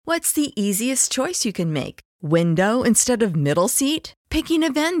What's the easiest choice you can make? Window instead of middle seat? Picking a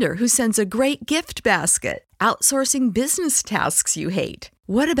vendor who sends a great gift basket? Outsourcing business tasks you hate?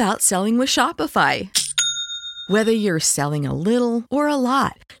 What about selling with Shopify? Whether you're selling a little or a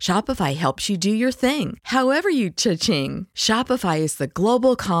lot, Shopify helps you do your thing, however you cha-ching. Shopify is the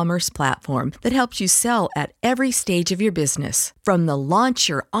global commerce platform that helps you sell at every stage of your business. From the launch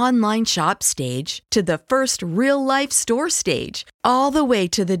your online shop stage to the first real-life store stage, all the way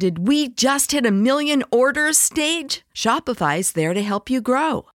to the did we just hit a million orders stage. Shopify's there to help you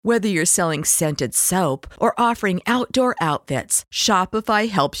grow. Whether you're selling scented soap or offering outdoor outfits, Shopify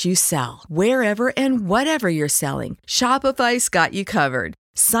helps you sell. Wherever and whatever you're selling, Shopify's got you covered.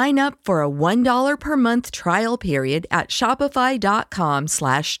 Sign up for a $1 per month trial period at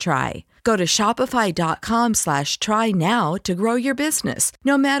shopify.com/try. Go to shopify.com/try now to grow your business,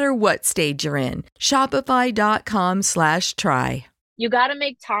 no matter what stage you're in. Shopify.com/try. You got to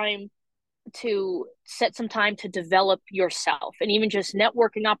make time to set some time to develop yourself and even just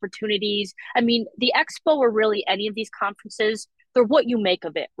networking opportunities. I mean, the expo or really any of these conferences, they're what you make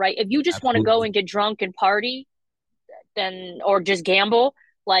of it, right? If you just want to go and get drunk and party, then or just gamble,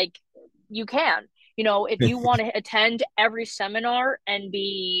 like you can. You know, if you want to attend every seminar and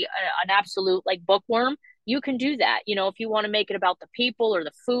be an absolute like bookworm, you can do that. You know, if you want to make it about the people or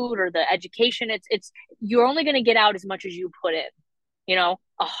the food or the education, it's you're only going to get out as much as you put in. You know,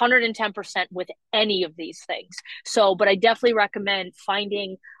 110% with any of these things. So, but I definitely recommend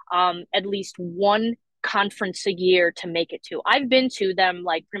finding at least one conference a year to make it to. I've been to them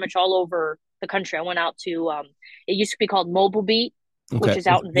like pretty much all over the country. I went out to it used to be called Mobile Beat, which is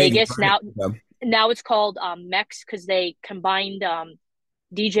out in Vegas. Now it's called MEX because they combined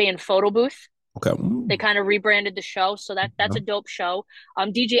DJ and photo booth. Okay. They kind of rebranded the show, so that's a dope show.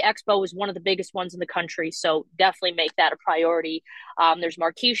 DJ Expo is one of the biggest ones in the country, so definitely make that a priority. There's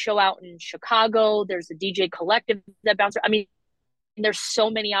Marquee Show out in Chicago. There's a DJ Collective that bounces. I mean, there's so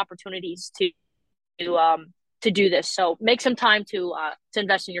many opportunities to do this. So make some time to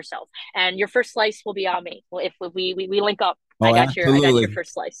invest in yourself, and your first slice will be on me. If we link up, oh, I got your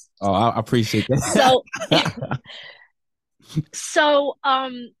first slice. Oh, I appreciate that.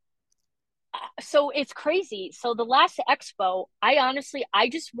 So it's crazy. So the last expo, I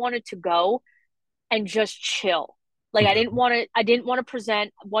just wanted to go and just chill. Like I didn't want to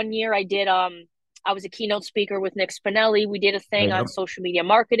present. One year I did I was a keynote speaker with Nick Spinelli. We did a thing on social media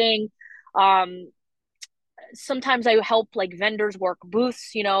marketing. Sometimes I help like vendors work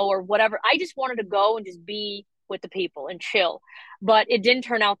booths, you know, or whatever. I just wanted to go and just be with the people and chill. But it didn't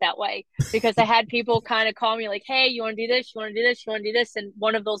turn out that way because I had people kind of call me like, hey, you want to do this? You want to do this? You want to do this? And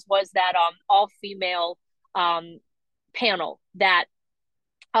one of those was that all-female panel that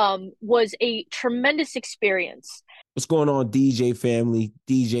was a tremendous experience. What's going on, DJ family?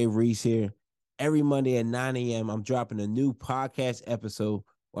 DJ Reese here. Every Monday at 9 a.m., I'm dropping a new podcast episode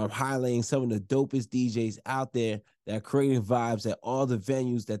where I'm highlighting some of the dopest DJs out there that are creating vibes at all the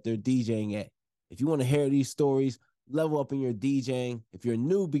venues that they're DJing at. If you want to hear these stories, level up in your DJing. If you're a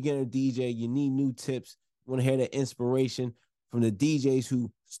new beginner DJ, you need new tips. You want to hear the inspiration from the DJs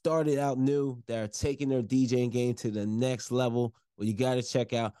who started out new, that are taking their DJing game to the next level. Well, you got to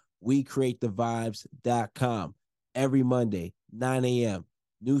check out WeCreateTheVibes.com. Every Monday, 9 a.m.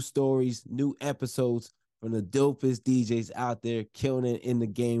 New stories, new episodes from the dopest DJs out there killing it in the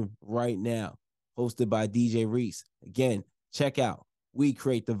game right now. Hosted by DJ Reese. Again, check out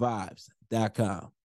WeCreateTheVibes.com.